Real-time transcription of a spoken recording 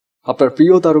আপনার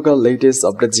প্রিয় তারকার লেটেস্ট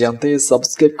আপডেট জানতে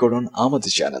সাবস্ক্রাইব করুন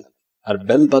আমাদের চ্যানেল আর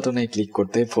বেল বাটনে ক্লিক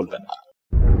করতে ভুলবেন না।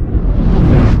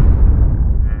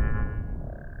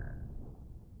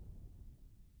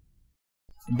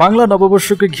 বাংলা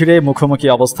নববর্ষকে ঘিরে মুখোমুখি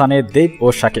অবস্থানে দেব ও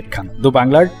শাকিব খান।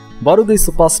 বাংলার বড় দুই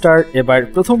সুপারস্টার এবার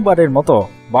প্রথমবারের মতো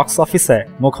বক্স অফিসে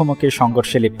মুখোমুখি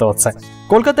সংঘর্ষে লিপ্ত হচ্ছে।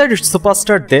 কলকাতার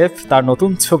সুপারস্টার দেব তার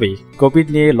নতুন ছবি কবির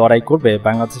নিয়ে লড়াই করবে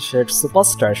বাংলাদেশের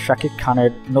সুপারস্টার শাকিব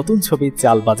খানের নতুন ছবি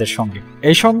চালবাজের সঙ্গে।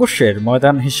 এই সংঘর্ষের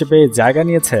ময়দান হিসেবে জায়গা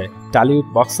নিয়েছে টলিউড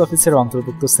বক্স অফিসের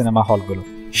অন্তর্ভুক্ত সিনেমা হলগুলো।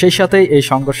 সেই সাথে এই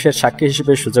সংঘর্ষের সাক্ষী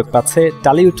হিসেবে সুযোগ পাচ্ছে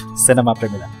টলিউড সিনেমা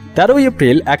প্রেমীরা। 13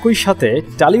 এপ্রিল একই সাথে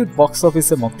টলিউড বক্স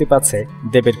অফিসে মুক্তি পাচ্ছে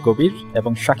দেবের কবির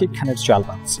এবং শাকিব খানের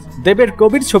চালবাজ। দেবের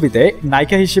কবির ছবিতে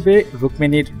নায়িকা হিসেবে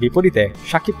রুক্মিণীর বিপরীতে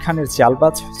শাকিব খানের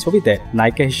চালবাজ ছবিতে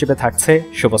নায়িকা হিসেবে থাকছে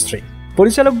শুভশ্রী।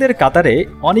 পরিচালকদের কাতারে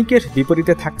অনিকের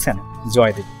বিপরীতে থাকছেন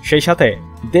জয়দীপ। সেই সাথে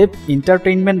দেব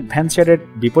এন্টারটেইনমেন্ট ভেঞ্চারের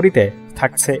বিপরীতে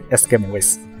থাকছে এসকে মুভিজ।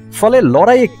 ফলে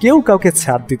লড়াইয়ে কেউ কাউকে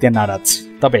ছাড় দিতে নারাজ।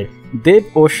 তবে দেব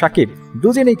ও শাকিব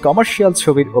দুজনেই কমার্শিয়াল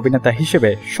ছবির অভিনেতা হিসেবে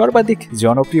সর্বাধিক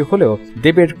জনপ্রিয় হলেও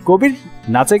দেবের কবির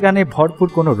নাচে গানে ভরপুর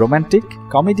কোনো রোমান্টিক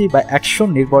কমেডি বা অ্যাকশন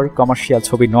নির্ভর কমার্শিয়াল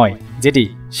ছবি নয়, যেটি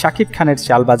শাকিব খানের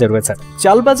চালবাজে রয়েছে।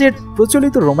 চালবাজের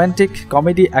প্রচলিত রোমান্টিক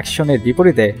কমেডি অ্যাকশনের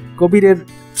বিপরীতে কবিরের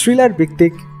থ্রিলার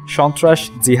ভিত্তিক সন্ত্রাস,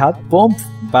 জিহাদ, বোম্ব,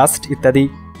 বাস্ট ইত্যাদি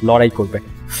লড়াই করবে।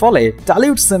 ফলে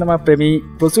টলিউড সিনেমা প্রেমী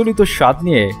প্রচলিত স্বাদ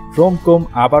নিয়ে রোমকম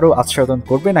আবারও আস্বাদন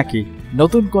করবে নাকি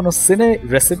নতুন কোন সিনে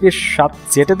রেসিপির স্বাদ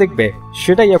চেটে দেখবে,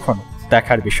 সেটাই এখন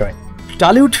দেখার বিষয়।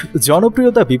 টলিউড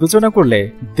জনপ্রিয়তা বিবেচনা করলে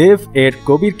দেব এর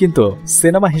কবির কিন্তু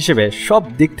সিনেমা হিসেবে সব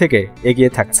দিক থেকে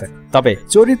এগিয়ে থাকছে। তবে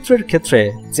চরিত্রের ক্ষেত্রে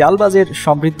চালবাজের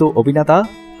সমৃদ্ধ অভিনেতা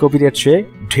কবিরের চেয়ে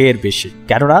ঢের বেশি।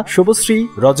 কেননা শুভশ্রী,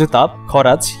 রজতাভ,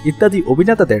 খরাজ ইত্যাদি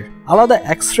অভিনেতাদের আলাদা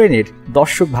এক শ্রেণীর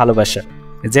দর্শক ভালোবাসে,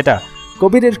 যেটা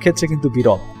কবিরের ক্ষেত্রে কিন্তু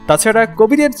বিরল। তাছাড়া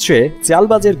কবিরের চেয়ে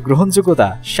চালবাজের গ্রহণযোগ্যতা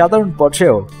সাধারণ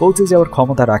পর্যায়েও পৌঁছে যাওয়ার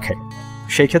ক্ষমতা রাখে।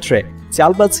 সেই ক্ষেত্রে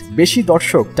চালবাজ বেশি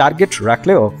দর্শক টার্গেট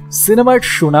রাখলেও সিনেমার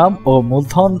সুনাম ও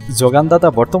মূলধন যোগানদাতা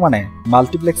বর্তমানে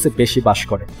মাল্টিপ্লেক্সে বেশি বাস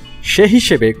করে। সে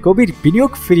হিসেবে কবির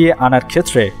বিনিয়োগ ফিরিয়ে আনার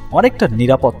ক্ষেত্রে অনেকটা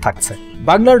নিরাপদ থাকছে।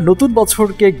 বাংলার নতুন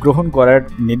বছরকে গ্রহণ করার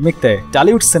নিমিত্তে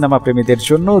টলিউড সিনেমা প্রেমীদের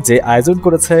জন্য যে আয়োজন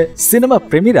করেছে, সিনেমা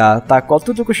প্রেমীরা তা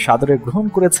কতটুকু সাদরে গ্রহণ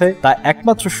করেছে তা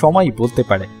একমাত্র সময়ই বলতে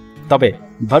পারে। তবে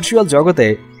ভার্চুয়াল জগতে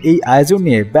এই আয়োজন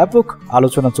নিয়ে ব্যাপক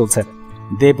আলোচনা চলছে।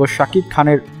 দেব ও শাকিব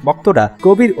খানের ভক্তরা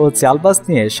কবির ও চালবাজ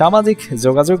নিয়ে সামাজিক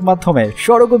যোগাযোগ মাধ্যমে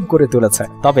সরগম করে তুলেছে।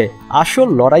 তবে আসল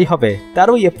লড়াই হবে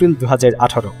 13 এপ্রিল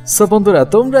 2018। সো বন্ধুরা,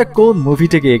 তোমরা কোন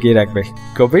মুভিটাকে এগিয়ে রাখবে,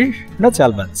 কবির না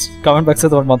চালবাজ? কমেন্ট বক্সে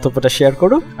তোমার মন্তব্যটা শেয়ার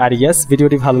করো। আর ইয়েস,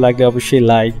 ভিডিওটি ভালো লাগলে অবশ্যই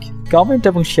লাইক, কমেন্ট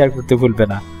এবং শেয়ার করতে ভুলবে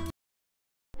না।